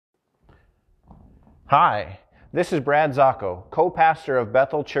Hi, this is Brad Zacco, co-pastor of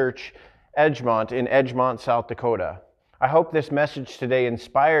Bethel Church, Edgemont in Edgemont, South Dakota. I hope this message today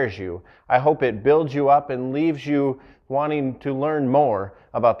inspires you. I hope it builds you up and leaves you wanting to learn more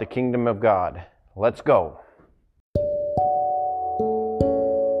about the kingdom of God. Let's go.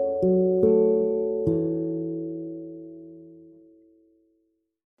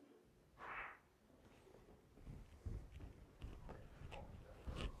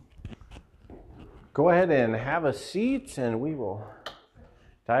 Go ahead and have a seat and we will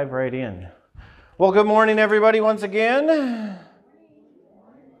dive right in. Well, good morning, everybody, once again.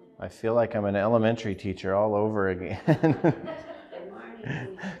 I feel like I'm an elementary teacher all over again. Good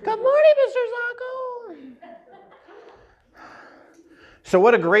morning, Mr. Zacco. So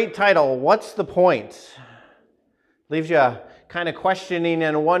what a great title. What's the point? Leaves you kind of questioning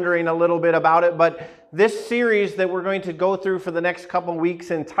and wondering a little bit about it, but this series that we're going to go through for the next couple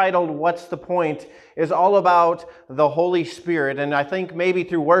weeks entitled What's the Point is all about the Holy Spirit. And I think maybe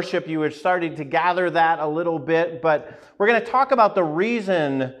through worship you have started to gather that a little bit, but we're going to talk about the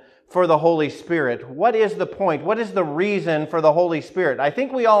reason for the Holy Spirit. What is the point? What is the reason for the Holy Spirit? I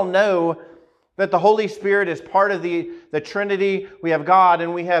think we all know that the Holy Spirit is part of the Trinity. We have God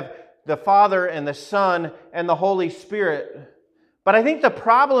and we have the Father and the Son and the Holy Spirit. But I think the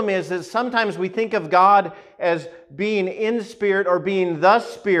problem is that sometimes we think of God as being in Spirit or being the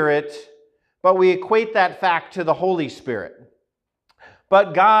Spirit, but we equate that fact to the Holy Spirit.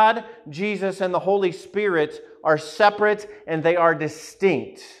 But God, Jesus, and the Holy Spirit are separate and they are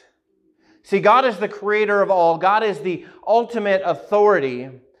distinct. See, God is the creator of all. God is the ultimate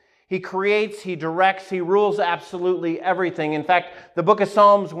authority. He creates, He directs, He rules absolutely everything. In fact, the book of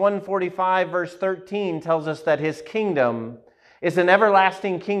Psalms 145 verse 13 tells us that His kingdom is an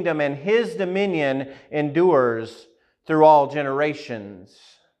everlasting kingdom and His dominion endures through all generations.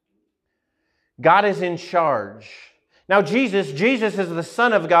 God is in charge. Now Jesus is the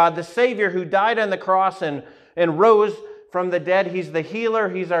Son of God, the Savior who died on the cross and rose from the dead. He's the healer,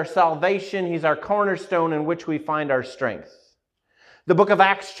 He's our salvation, He's our cornerstone in which we find our strength. The book of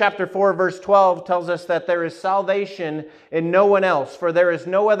Acts chapter 4 verse 12 tells us that there is salvation in no one else, for there is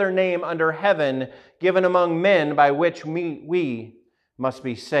no other name under heaven given among men by which we must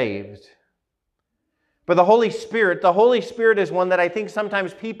be saved. But the Holy Spirit is one that I think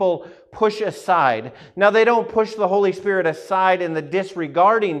sometimes people push aside. Now they don't push the Holy Spirit aside in the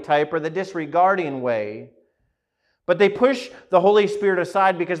disregarding type or the disregarding way, but they push the Holy Spirit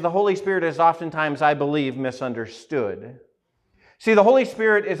aside because the Holy Spirit is oftentimes, I believe, misunderstood. See, the Holy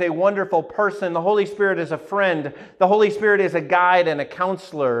Spirit is a wonderful person. The Holy Spirit is a friend. The Holy Spirit is a guide and a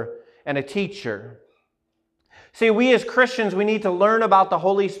counselor and a teacher. See, we as Christians, we need to learn about the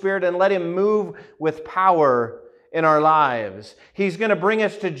Holy Spirit and let Him move with power in our lives. He's going to bring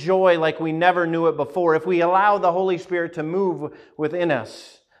us to joy like we never knew it before. If we allow the Holy Spirit to move within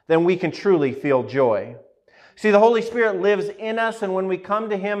us, then we can truly feel joy. See, the Holy Spirit lives in us, and when we come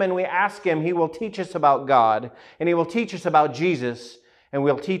to Him and we ask Him, He will teach us about God, and He will teach us about Jesus, and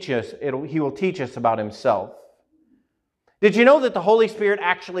He will teach us about Himself. Did you know that the Holy Spirit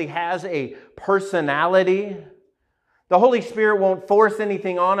actually has a personality? The Holy Spirit won't force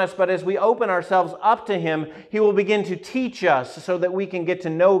anything on us, but as we open ourselves up to Him, He will begin to teach us so that we can get to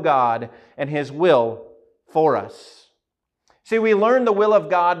know God and His will for us. See, we learn the will of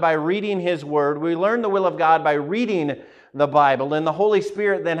God by reading His Word. We learn the will of God by reading the Bible. And the Holy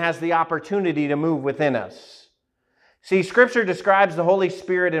Spirit then has the opportunity to move within us. See, Scripture describes the Holy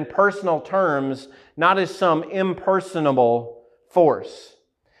Spirit in personal terms, not as some impersonable force.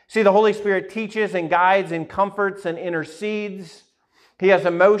 See, the Holy Spirit teaches and guides and comforts and intercedes. He has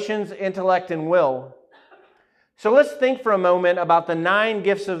emotions, intellect, and will. So let's think for a moment about the 9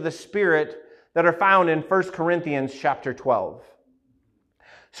 gifts of the Spirit that are found in 1 Corinthians chapter 12.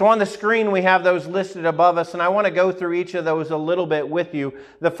 So on the screen we have those listed above us, and I want to go through each of those a little bit with you.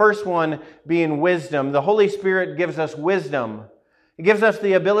 The first one being wisdom. The Holy Spirit gives us wisdom. It gives us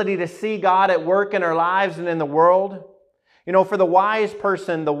the ability to see God at work in our lives and in the world. You know, for the wise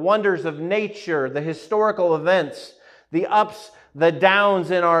person, the wonders of nature, the historical events, the ups, the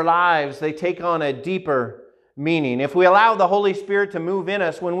downs in our lives, they take on a deeper meaning. If we allow the Holy Spirit to move in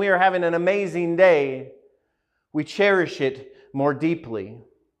us when we are having an amazing day, we cherish it more deeply.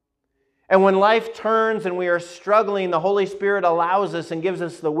 And when life turns and we are struggling, the Holy Spirit allows us and gives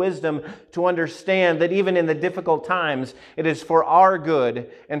us the wisdom to understand that even in the difficult times, it is for our good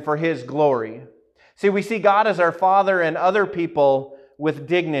and for His glory. See, we see God as our Father and other people with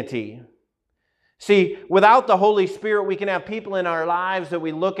dignity. See, without the Holy Spirit, we can have people in our lives that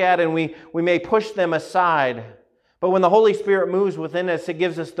we look at and we may push them aside. But when the Holy Spirit moves within us, it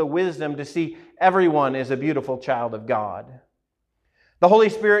gives us the wisdom to see everyone as a beautiful child of God. The Holy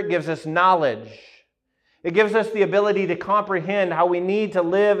Spirit gives us knowledge. It gives us the ability to comprehend how we need to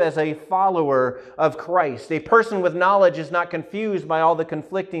live as a follower of Christ. A person with knowledge is not confused by all the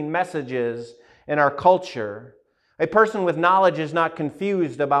conflicting messages in our culture. A person with knowledge is not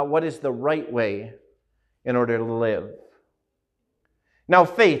confused about what is the right way in order to live. Now,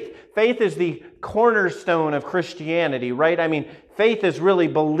 faith. Faith is the cornerstone of Christianity, right? I mean, faith is really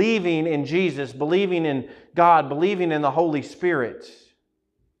believing in Jesus, believing in God, believing in the Holy Spirit.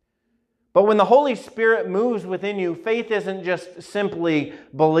 But when the Holy Spirit moves within you, faith isn't just simply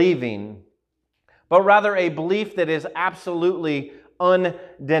believing, but rather a belief that is absolutely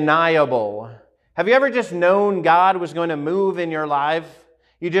undeniable. Have you ever just known God was going to move in your life?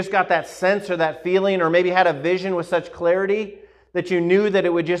 You just got that sense or that feeling, or maybe had a vision with such clarity that you knew that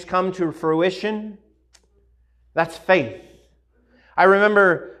it would just come to fruition? That's faith. I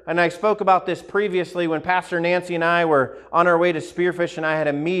remember, and I spoke about this previously, when Pastor Nancy and I were on our way to Spearfish, and I had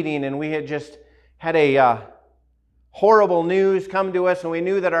a meeting, and we had just had a horrible news come to us, and we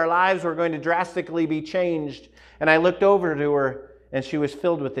knew that our lives were going to drastically be changed. And I looked over to her, and she was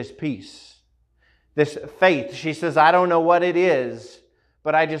filled with this peace, this faith. She says, I don't know what it is,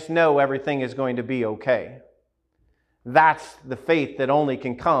 but I just know everything is going to be okay. That's the faith that only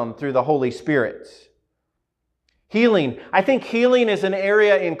can come through the Holy Spirit. Healing. I think healing is an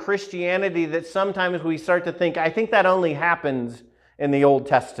area in Christianity that sometimes we start to think, I think that only happens in the Old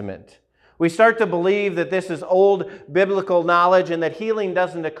Testament. We start to believe that this is old biblical knowledge and that healing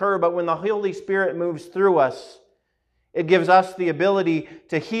doesn't occur, but when the Holy Spirit moves through us, it gives us the ability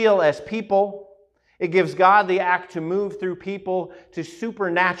to heal as people. It gives God the act to move through people to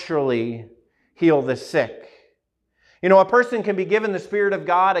supernaturally heal the sick. You know, a person can be given the Spirit of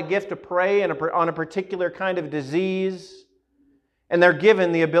God, a gift to pray on a particular kind of disease, and they're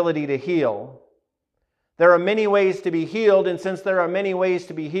given the ability to heal. There are many ways to be healed, and since there are many ways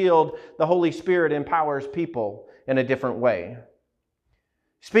to be healed, the Holy Spirit empowers people in a different way.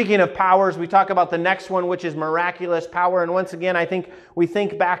 Speaking of powers, we talk about the next one, which is miraculous power. And once again, I think we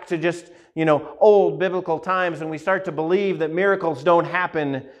think back to just, old biblical times, and we start to believe that miracles don't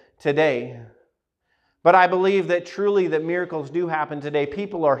happen today. But I believe that truly that miracles do happen today.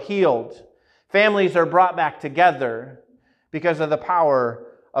 People are healed. Families are brought back together because of the power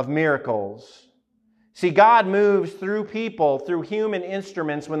of miracles. See, God moves through people, through human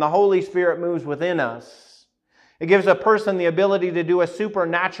instruments, when the Holy Spirit moves within us. It gives a person the ability to do a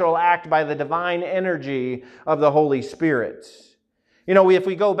supernatural act by the divine energy of the Holy Spirit. If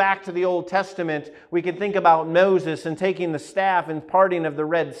we go back to the Old Testament, we can think about Moses and taking the staff and parting of the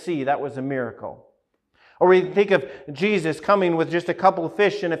Red Sea. That was a miracle. Or we think of Jesus coming with just a couple of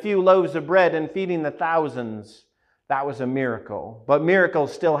fish and a few loaves of bread and feeding the thousands. That was a miracle. But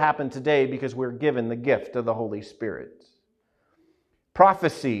miracles still happen today because we're given the gift of the Holy Spirit.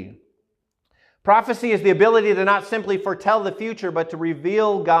 Prophecy. Prophecy is the ability to not simply foretell the future, but to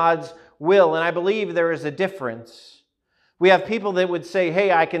reveal God's will. And I believe there is a difference. We have people that would say,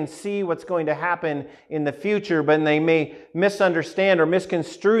 hey, I can see what's going to happen in the future, but they may misunderstand or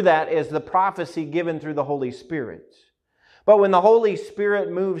misconstrue that as the prophecy given through the Holy Spirit. But when the Holy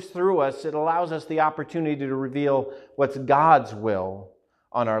Spirit moves through us, it allows us the opportunity to reveal what's God's will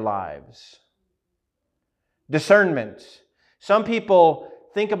on our lives. Discernment. Some people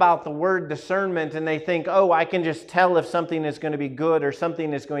think about the word discernment and they think, oh, I can just tell if something is going to be good or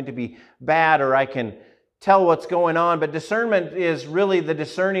something is going to be bad, or I can tell what's going on. But discernment is really the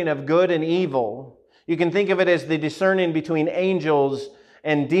discerning of good and evil. You can think of it as the discerning between angels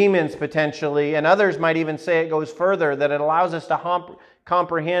and demons potentially, and others might even say it goes further, that it allows us to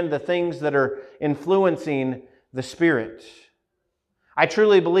comprehend the things that are influencing the Spirit. I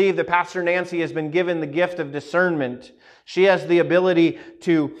truly believe that Pastor Nancy has been given the gift of discernment. She has the ability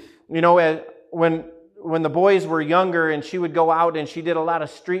to, when the boys were younger and she would go out and she did a lot of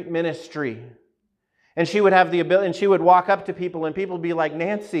street ministry, and she would have the ability, and she would walk up to people and people would be like,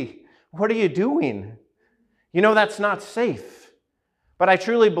 Nancy, what are you doing? That's not safe. But I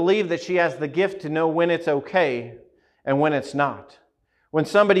truly believe that she has the gift to know when it's okay and when it's not. When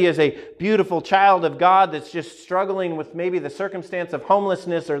somebody is a beautiful child of God that's just struggling with maybe the circumstance of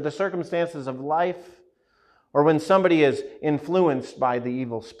homelessness or the circumstances of life, or when somebody is influenced by the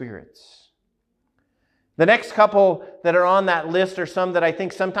evil spirits. The next couple that are on that list are some that I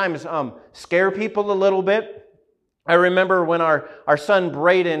think sometimes scare people a little bit. I remember when our son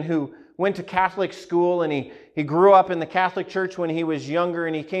Braden, who went to Catholic school, and he grew up in the Catholic church when he was younger,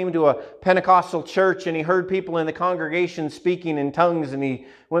 and he came to a Pentecostal church and he heard people in the congregation speaking in tongues, and he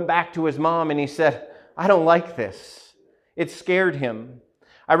went back to his mom and he said, I don't like this. It scared him.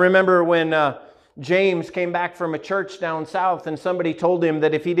 I remember when James came back from a church down south and somebody told him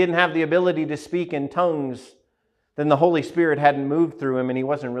that if he didn't have the ability to speak in tongues, then the Holy Spirit hadn't moved through him and he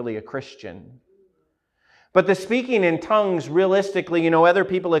wasn't really a Christian. But the speaking in tongues, realistically, other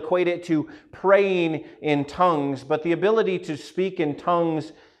people equate it to praying in tongues. But the ability to speak in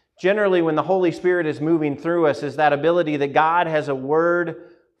tongues, generally when the Holy Spirit is moving through us, is that ability that God has a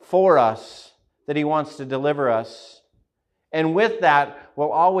word for us that He wants to deliver us. And with that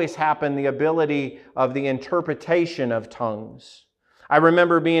will always happen the ability of the interpretation of tongues. I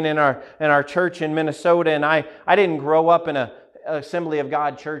remember being in our church in Minnesota, and I didn't grow up in an Assembly of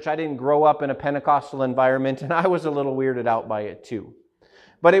God church. I didn't grow up in a Pentecostal environment, and I was a little weirded out by it too.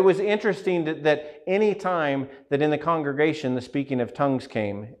 But it was interesting that any time that in the congregation the speaking of tongues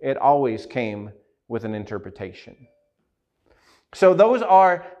came, it always came with an interpretation. So those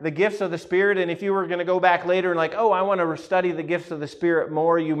are the gifts of the Spirit, and if you were going to go back later and I want to study the gifts of the Spirit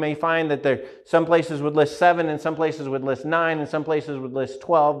more, you may find that some places would list 7, and some places would list 9, and some places would list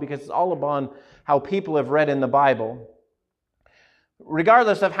 12, because it's all upon how people have read in the Bible.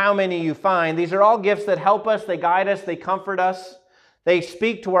 Regardless of how many you find, these are all gifts that help us, they guide us, they comfort us. They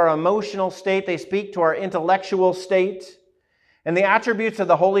speak to our emotional state, they speak to our intellectual state. And the attributes of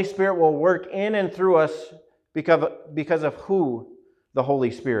the Holy Spirit will work in and through us because of who the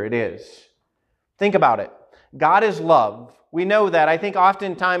Holy Spirit is. Think about it. God is love. We know that. I think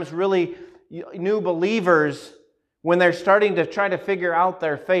oftentimes really new believers, when they're starting to try to figure out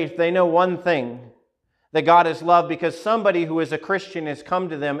their faith, they know one thing, that God is love, because somebody who is a Christian has come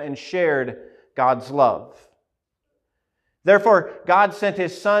to them and shared God's love. Therefore, God sent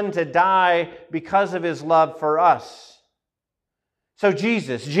His Son to die because of His love for us. So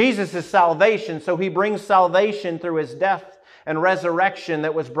Jesus is salvation, so He brings salvation through His death and resurrection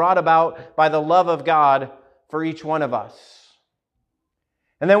that was brought about by the love of God for each one of us.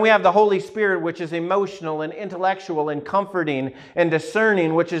 And then we have the Holy Spirit, which is emotional and intellectual and comforting and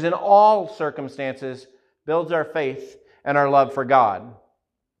discerning, which is in all circumstances builds our faith and our love for God.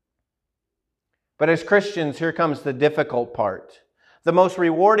 But as Christians, here comes the difficult part. The most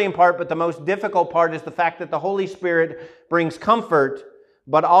rewarding part, but the most difficult part is the fact that the Holy Spirit brings comfort,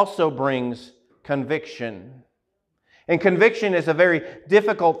 but also brings conviction. And conviction is a very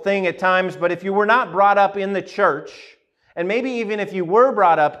difficult thing at times, but if you were not brought up in the church, and maybe even if you were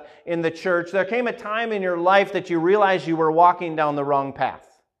brought up in the church, there came a time in your life that you realized you were walking down the wrong path.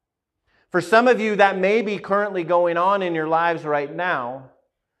 For some of you, that may be currently going on in your lives right now.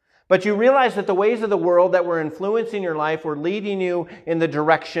 But you realize that the ways of the world that were influencing your life were leading you in the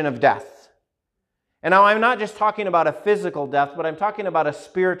direction of death. And now I'm not just talking about a physical death, but I'm talking about a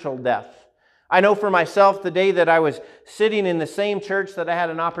spiritual death. I know for myself, the day that I was sitting in the same church that I had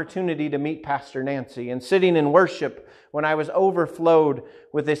an opportunity to meet Pastor Nancy, and sitting in worship when I was overflowed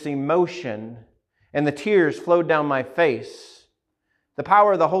with this emotion and the tears flowed down my face, the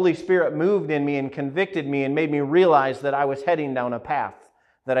power of the Holy Spirit moved in me and convicted me and made me realize that I was heading down a path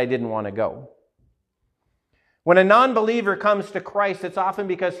that I didn't want to go. When a non-believer comes to Christ, it's often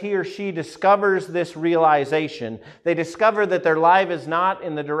because he or she discovers this realization. They discover that their life is not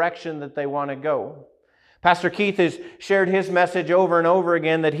in the direction that they want to go. Pastor Keith has shared his message over and over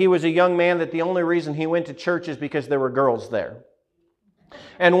again that he was a young man that the only reason he went to church is because there were girls there.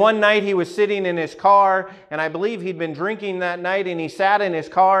 And one night he was sitting in his car, and I believe he'd been drinking that night, and he sat in his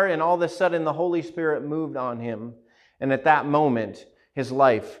car, and all of a sudden the Holy Spirit moved on him. And at that moment, his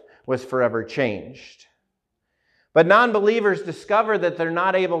life was forever changed. But non-believers discover that they're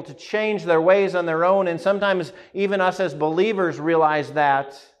not able to change their ways on their own, and sometimes even us as believers realize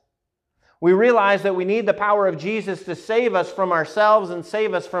that. We realize that we need the power of Jesus to save us from ourselves and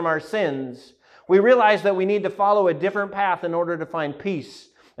save us from our sins. We realize that we need to follow a different path in order to find peace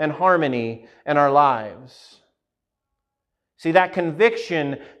and harmony in our lives. See, that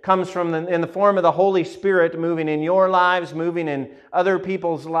conviction comes in the form of the Holy Spirit moving in your lives, moving in other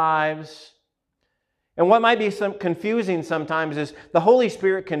people's lives. And what might be confusing sometimes is the Holy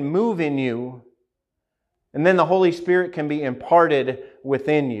Spirit can move in you, and then the Holy Spirit can be imparted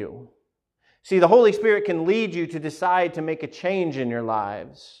within you. See, the Holy Spirit can lead you to decide to make a change in your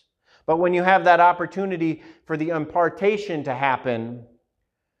lives. But when you have that opportunity for the impartation to happen,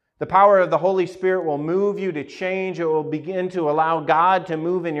 the power of the Holy Spirit will move you to change. It will begin to allow God to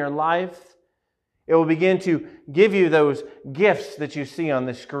move in your life. It will begin to give you those gifts that you see on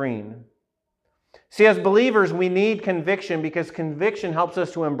the screen. See, as believers, we need conviction because conviction helps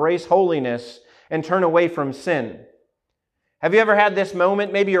us to embrace holiness and turn away from sin. Have you ever had this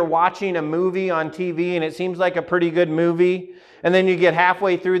moment? Maybe you're watching a movie on TV and it seems like a pretty good movie, and then you get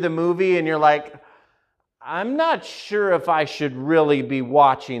halfway through the movie and you're like, I'm not sure if I should really be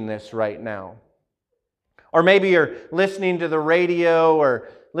watching this right now. Or maybe you're listening to the radio or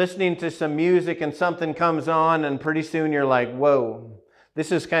listening to some music and something comes on and pretty soon you're like, whoa,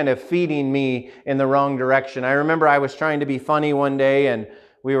 this is kind of feeding me in the wrong direction. I remember I was trying to be funny one day and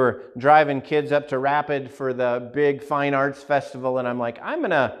we were driving kids up to Rapid for the big fine arts festival and I'm like,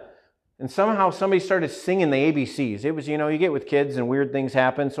 and somehow somebody started singing the ABCs. It was, you get with kids and weird things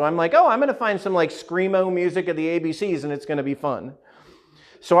happen. So I'm like, I'm going to find some like screamo music of the ABCs and it's going to be fun.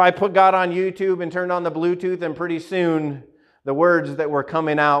 So I got on YouTube and turned on the Bluetooth and pretty soon the words that were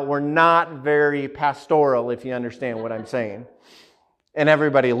coming out were not very pastoral, if you understand what I'm saying. And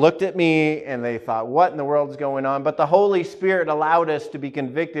everybody looked at me and they thought, what in the world's going on? But the Holy Spirit allowed us to be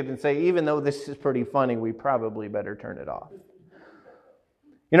convicted and say, even though this is pretty funny, we probably better turn it off.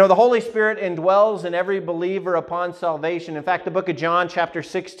 The Holy Spirit indwells in every believer upon salvation. In fact, the book of John, chapter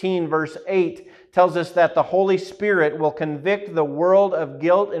 16, verse 8, tells us that the Holy Spirit will convict the world of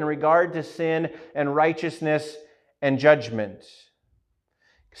guilt in regard to sin and righteousness and judgment.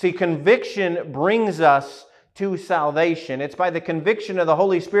 See, conviction brings us to salvation. It's by the conviction of the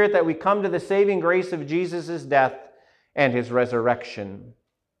Holy Spirit that we come to the saving grace of Jesus' death and His resurrection.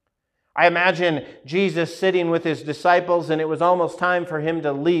 I imagine Jesus sitting with His disciples and it was almost time for Him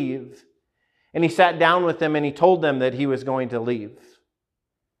to leave. And He sat down with them and He told them that He was going to leave.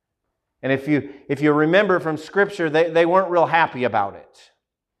 And if you remember from Scripture, they weren't real happy about it.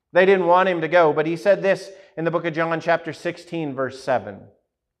 They didn't want Him to go. But He said this in the book of John chapter 16, verse 7.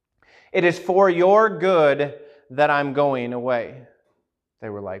 It is for your good that I'm going away. They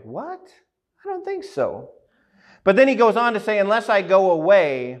were like, what? I don't think so. But then He goes on to say, unless I go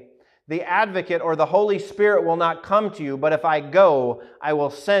away, the Advocate or the Holy Spirit will not come to you, but if I go, I will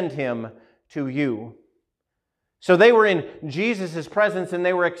send Him to you. So they were in Jesus' presence and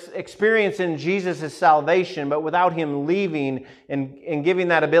they were experiencing Jesus' salvation, but without Him leaving and giving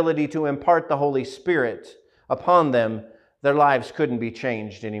that ability to impart the Holy Spirit upon them, their lives couldn't be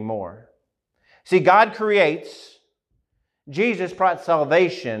changed anymore. See, God creates, Jesus brought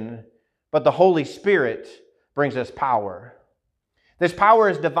salvation, but the Holy Spirit brings us power. This power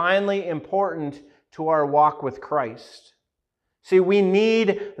is divinely important to our walk with Christ. See, we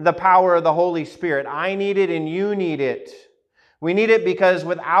need the power of the Holy Spirit. I need it and you need it. We need it because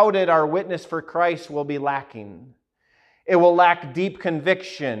without it, our witness for Christ will be lacking. It will lack deep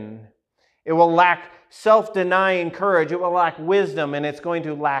conviction. It will lack self-denying courage. It will lack wisdom, and it's going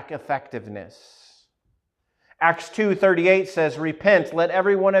to lack effectiveness. Acts 2:38 says, repent, let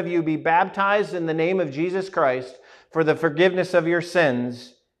every one of you be baptized in the name of Jesus Christ for the forgiveness of your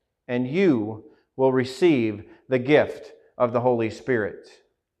sins, and you will receive the gift of the Holy Spirit.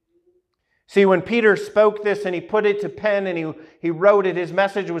 See, when Peter spoke this and he put it to pen and he wrote it, his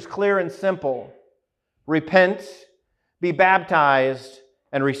message was clear and simple. Repent, be baptized,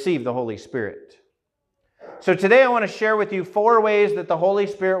 and receive the Holy Spirit. So today I want to share with you 4 ways that the Holy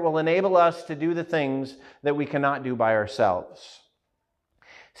Spirit will enable us to do the things that we cannot do by ourselves.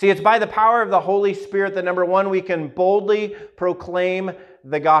 See, it's by the power of the Holy Spirit that, number 1, we can boldly proclaim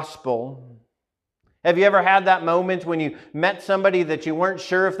the gospel. Have you ever had that moment when you met somebody that you weren't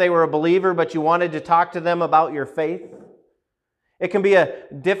sure if they were a believer, but you wanted to talk to them about your faith? It can be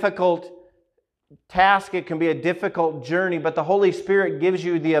a difficult task. It can be a difficult journey, but the Holy Spirit gives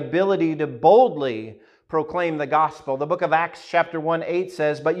you the ability to boldly proclaim the gospel. The book of Acts chapter 1:8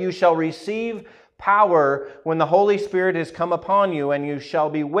 says, but you shall receive power when the Holy Spirit has come upon you, and you shall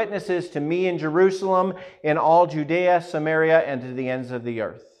be witnesses to me in Jerusalem, in all Judea, Samaria, and to the ends of the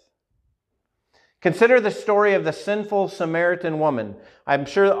earth. Consider the story of the sinful Samaritan woman. I'm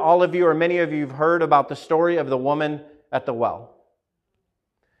sure all of you or many of you have heard about the story of the woman at the well.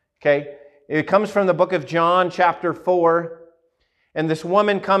 Okay? It comes from the book of John chapter 4. And this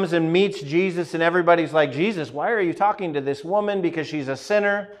woman comes and meets Jesus, and everybody's like, Jesus, why are you talking to this woman? Because she's a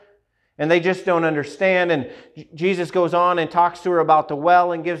sinner. And they just don't understand. And Jesus goes on and talks to her about the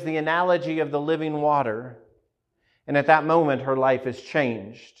well and gives the analogy of the living water. And at that moment, her life is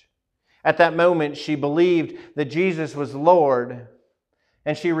changed. At that moment, she believed that Jesus was Lord,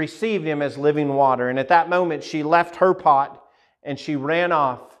 and she received Him as living water. And at that moment, she left her pot, and she ran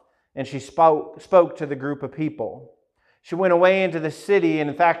off, and she spoke to the group of people. She went away into the city, and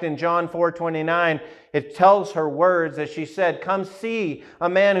in fact, in John 4:29, it tells her words as she said, come see a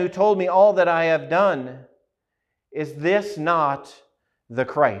man who told me all that I have done. Is this not the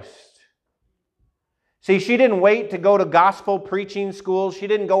Christ? See, she didn't wait to go to gospel preaching schools. She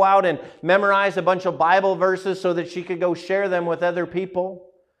didn't go out and memorize a bunch of Bible verses so that she could go share them with other people.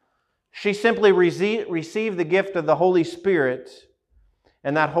 She simply received the gift of the Holy Spirit.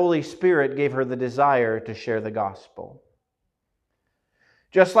 And that Holy Spirit gave her the desire to share the gospel.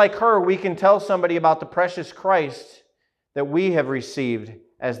 Just like her, we can tell somebody about the precious Christ that we have received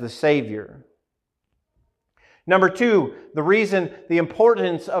as the Savior. Number two, the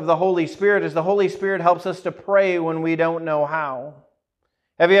importance of the Holy Spirit is the Holy Spirit helps us to pray when we don't know how.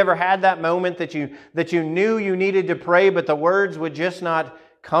 Have you ever had that moment that you knew you needed to pray, but the words would just not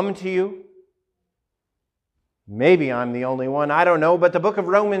come to you? Maybe I'm the only one, I don't know, but the book of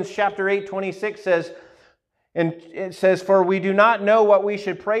Romans chapter 8:26 says, and it says, "For we do not know what we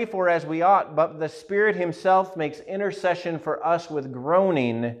should pray for as we ought, but the Spirit Himself makes intercession for us with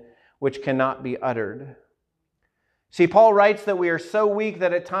groaning which cannot be uttered." See, Paul writes that we are so weak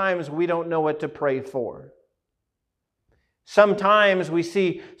that at times we don't know what to pray for. Sometimes we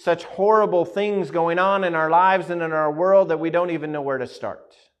see such horrible things going on in our lives and in our world that we don't even know where to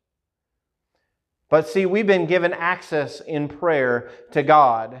start. But see, we've been given access in prayer to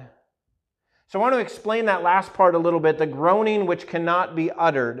God. So I want to explain that last part a little bit, the groaning which cannot be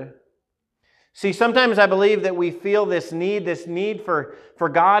uttered. See, sometimes I believe that we feel this need for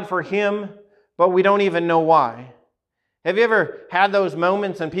God, for Him, but we don't even know why. Have you ever had those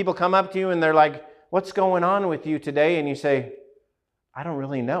moments and people come up to you and they're like, "What's going on with you today?" And you say, "I don't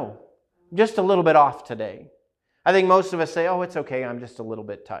really know. I'm just a little bit off today." I think most of us say, "Oh, it's okay. I'm just a little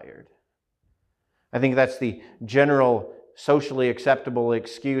bit tired." I think that's the general socially acceptable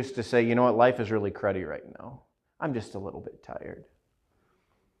excuse to say, "You know what, life is really cruddy right now. I'm just a little bit tired."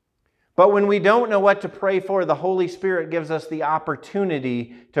 But when we don't know what to pray for, the Holy Spirit gives us the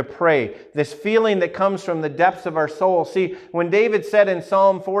opportunity to pray. This feeling that comes from the depths of our soul. See, when David said in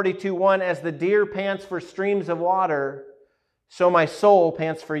Psalm 42:1, "As the deer pants for streams of water, so my soul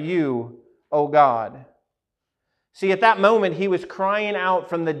pants for you, O God." See, at that moment, he was crying out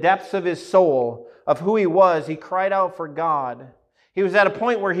from the depths of his soul, of who he was. He cried out for God. He was at a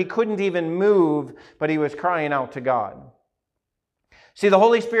point where he couldn't even move, but he was crying out to God. See, the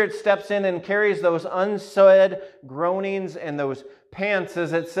Holy Spirit steps in and carries those unsaid groanings and those pants,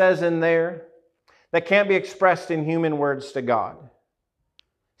 as it says in there, that can't be expressed in human words to God.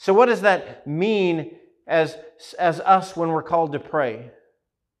 So what does that mean as us when we're called to pray?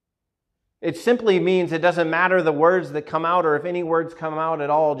 It simply means it doesn't matter the words that come out or if any words come out at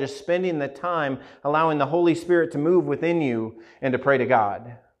all, just spending the time allowing the Holy Spirit to move within you and to pray to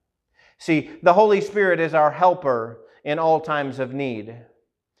God. See, the Holy Spirit is our helper in all times of need.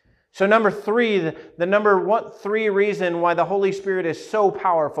 So number three, the number three reason why the Holy Spirit is so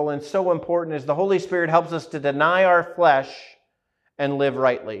powerful and so important is the Holy Spirit helps us to deny our flesh and live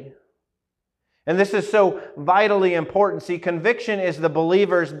rightly. And this is so vitally important. See, conviction is the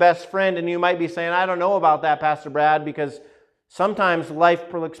believer's best friend. And you might be saying, "I don't know about that, Pastor Brad, because sometimes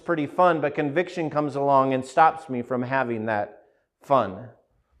life looks pretty fun, but conviction comes along and stops me from having that fun."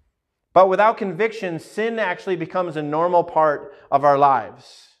 But without conviction, sin actually becomes a normal part of our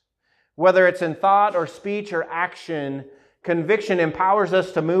lives. Whether it's in thought or speech or action, conviction empowers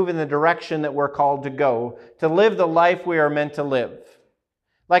us to move in the direction that we're called to go, to live the life we are meant to live.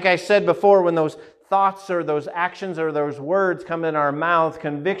 Like I said before, when those thoughts or those actions or those words come in our mouth,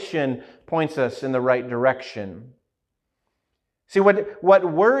 conviction points us in the right direction. See, what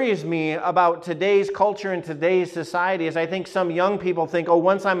worries me about today's culture and today's society is I think some young people think, "Oh,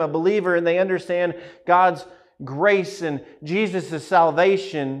 once I'm a believer and they understand God's grace and Jesus'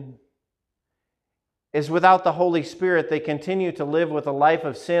 salvation is without the Holy Spirit, they continue to live with a life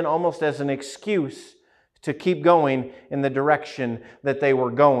of sin almost as an excuse to keep going in the direction that they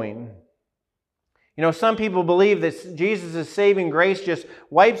were going." You know, some people believe that Jesus' saving grace just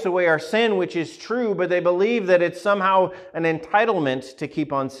wipes away our sin, which is true, but they believe that it's somehow an entitlement to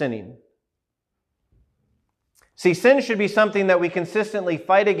keep on sinning. See, sin should be something that we consistently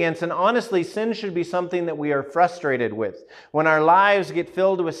fight against, and honestly, sin should be something that we are frustrated with. When our lives get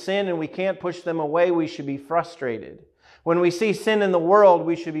filled with sin and we can't push them away, we should be frustrated. When we see sin in the world,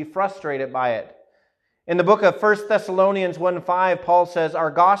 we should be frustrated by it. In the book of 1 Thessalonians 1:5, Paul says, "Our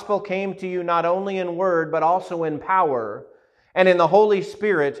gospel came to you not only in word, but also in power, and in the Holy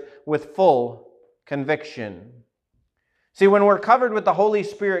Spirit with full conviction." See, when we're covered with the Holy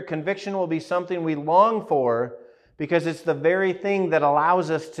Spirit, conviction will be something we long for because it's the very thing that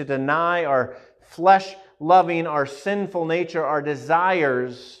allows us to deny our flesh-loving, our sinful nature, our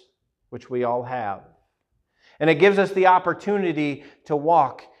desires, which we all have. And it gives us the opportunity to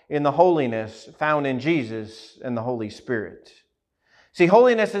walk in the holiness found in Jesus and the Holy Spirit. See,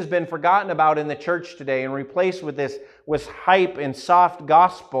 holiness has been forgotten about in the church today and replaced with this hype and soft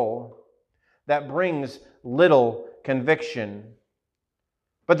gospel that brings little conviction.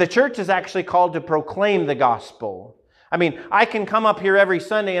 But the church is actually called to proclaim the gospel. I mean, I can come up here every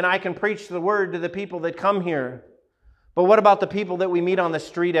Sunday and I can preach the word to the people that come here. But what about the people that we meet on the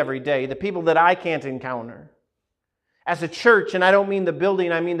street every day? The people that I can't encounter? As a church, and I don't mean the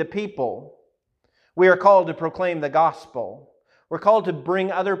building, I mean the people. We are called to proclaim the gospel. We're called to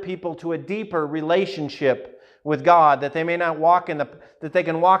bring other people to a deeper relationship with God, that they may not that they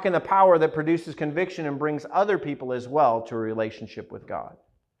can walk in the power that produces conviction and brings other people as well to a relationship with God.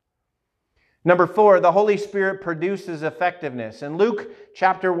 Number 4, the Holy Spirit produces effectiveness. In Luke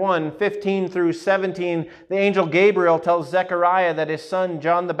chapter 1, 15 through 17, the angel Gabriel tells Zechariah that his son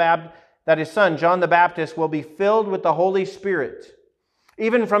John the Baptist will be filled with the Holy Spirit,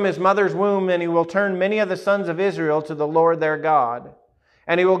 even from his mother's womb, and he will turn many of the sons of Israel to the Lord their God.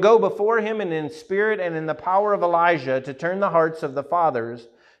 And he will go before him in spirit and in the power of Elijah to turn the hearts of the fathers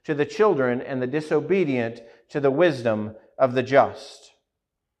to the children and the disobedient to the wisdom of the just.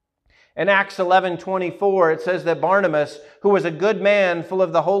 In Acts 11:24, it says that Barnabas, who was a good man, full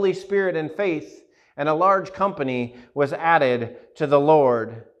of the Holy Spirit and faith, and a large company was added to the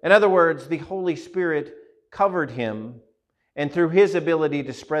Lord. In other words, the Holy Spirit covered him, and through his ability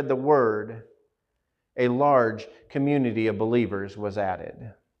to spread the word, a large community of believers was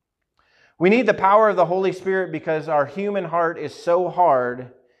added. We need the power of the Holy Spirit because our human heart is so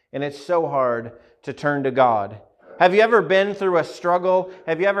hard, and it's so hard to turn to God. Have you ever been through a struggle?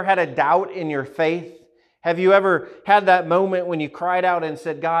 Have you ever had a doubt in your faith? Have you ever had that moment when you cried out and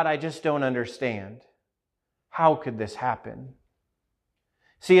said, God, I just don't understand. How could this happen?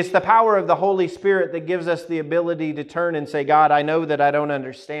 See, it's the power of the Holy Spirit that gives us the ability to turn and say, God, I know that I don't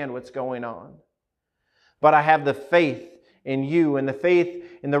understand what's going on, but I have the faith in you and the faith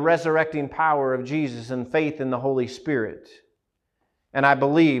in the resurrecting power of Jesus and faith in the Holy Spirit. And I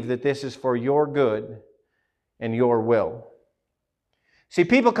believe that this is for your good and your will. See,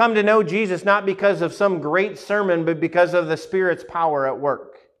 people come to know Jesus not because of some great sermon, but because of the Spirit's power at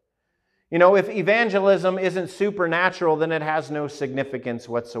work. You know, if evangelism isn't supernatural, then it has no significance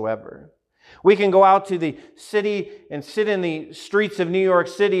whatsoever. We can go out to the city and sit in the streets of New York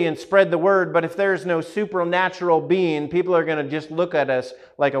City and spread the word, but if there's no supernatural being, people are going to just look at us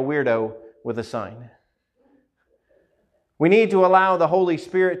like a weirdo with a sign. We need to allow the Holy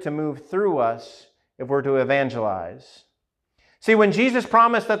Spirit to move through us if we're to evangelize. See, when Jesus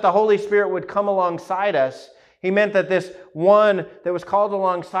promised that the Holy Spirit would come alongside us, He meant that this one that was called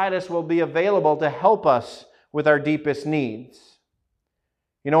alongside us will be available to help us with our deepest needs.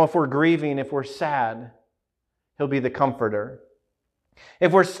 You know, if we're grieving, if we're sad, He'll be the comforter.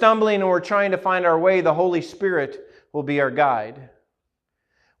 If we're stumbling and we're trying to find our way, the Holy Spirit will be our guide.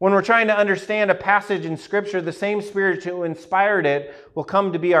 When we're trying to understand a passage in Scripture, the same Spirit who inspired it will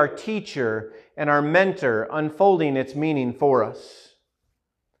come to be our teacher and our mentor, unfolding its meaning for us.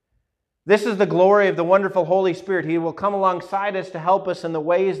 This is the glory of the wonderful Holy Spirit. He will come alongside us to help us in the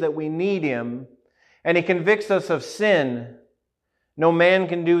ways that we need Him, and He convicts us of sin. No man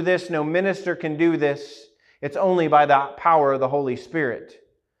can do this, no minister can do this. It's only by the power of the Holy Spirit.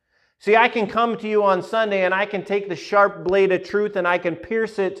 See, I can come to you on Sunday and I can take the sharp blade of truth and I can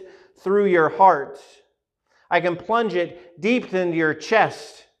pierce it through your heart. I can plunge it deep into your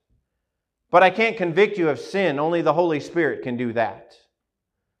chest. But I can't convict you of sin. Only the Holy Spirit can do that.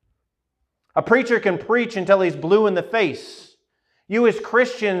 A preacher can preach until he's blue in the face. You as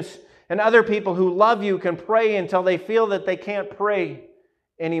Christians and other people who love you can pray until they feel that they can't pray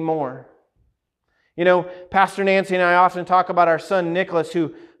anymore. You know, Pastor Nancy and I often talk about our son Nicholas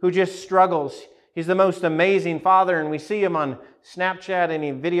who just struggles. He's the most amazing father, and we see him on Snapchat and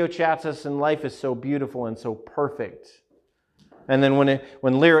he video chats us, and life is so beautiful and so perfect. And then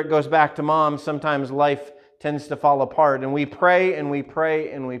when Lyric goes back to mom, sometimes life tends to fall apart, and we pray and we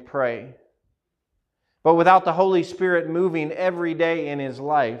pray and we pray. But without the Holy Spirit moving every day in his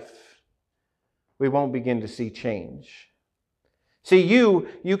life, we won't begin to see change. See, you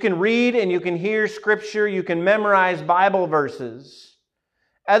can read and you can hear Scripture, you can memorize Bible verses.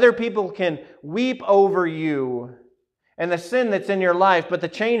 Other people can weep over you and the sin that's in your life, but the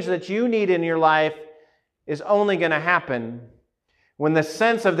change that you need in your life is only going to happen when the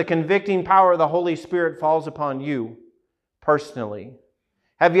sense of the convicting power of the Holy Spirit falls upon you personally.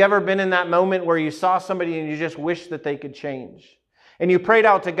 Have you ever been in that moment where you saw somebody and you just wish that they could change? And you prayed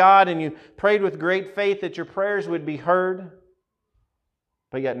out to God and you prayed with great faith that your prayers would be heard,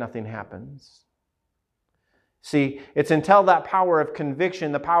 but yet nothing happens. See, it's until that power of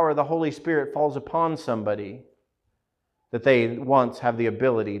conviction, the power of the Holy Spirit falls upon somebody, that they once have the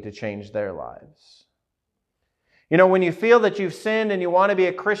ability to change their lives. You know, when you feel that you've sinned and you want to be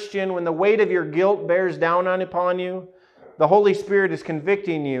a Christian, when the weight of your guilt bears down upon you, the Holy Spirit is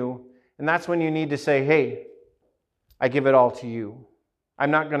convicting you, and that's when you need to say, hey, I give it all to you.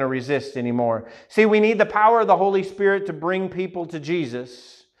 I'm not going to resist anymore. See, we need the power of the Holy Spirit to bring people to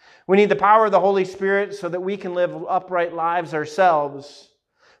Jesus. We need the power of the Holy Spirit so that we can live upright lives ourselves.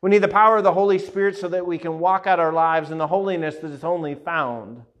 We need the power of the Holy Spirit so that we can walk out our lives in the holiness that is only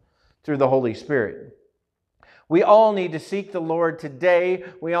found through the Holy Spirit. We all need to seek the Lord today.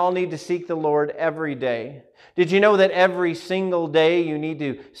 We all need to seek the Lord every day. Did you know that every single day you need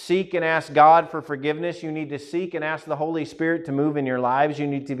to seek and ask God for forgiveness? You need to seek and ask the Holy Spirit to move in your lives. You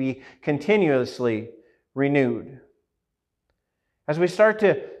need to be continuously renewed. As we start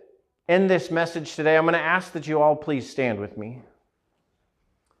to end this message today, I'm going to ask that you all please stand with me.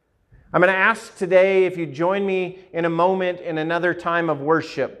 I'm going to ask today if you join me in a moment in another time of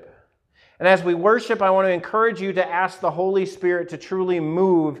worship. And as we worship, I want to encourage you to ask the Holy Spirit to truly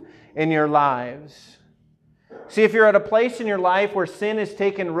move in your lives. See, if you're at a place in your life where sin has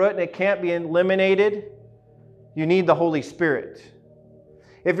taken root and it can't be eliminated, you need the Holy Spirit.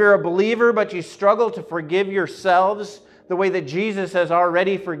 If you're a believer but you struggle to forgive yourselves the way that Jesus has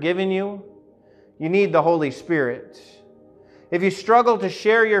already forgiven you, you need the Holy Spirit. If you struggle to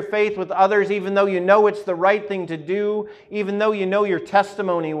share your faith with others, even though you know it's the right thing to do, even though you know your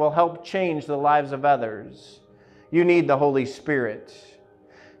testimony will help change the lives of others, you need the Holy Spirit.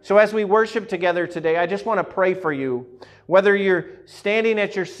 So as we worship together today, I just want to pray for you. Whether you're standing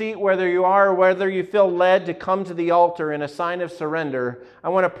at your seat, whether you are, or whether you feel led to come to the altar in a sign of surrender, I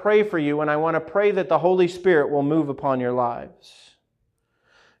want to pray for you, and I want to pray that the Holy Spirit will move upon your lives.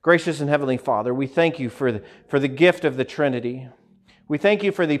 Gracious and Heavenly Father, we thank you for the gift of the Trinity. We thank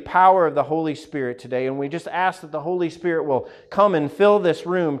you for the power of the Holy Spirit today, and we just ask that the Holy Spirit will come and fill this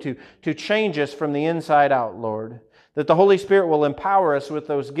room to change us from the inside out, Lord. That the Holy Spirit will empower us with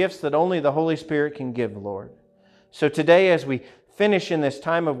those gifts that only the Holy Spirit can give, Lord. So today, as we finish in this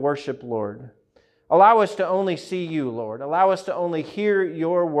time of worship, Lord, allow us to only see you, Lord. Allow us to only hear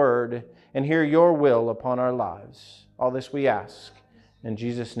your word and hear your will upon our lives. All this we ask. In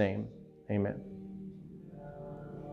Jesus' name, amen.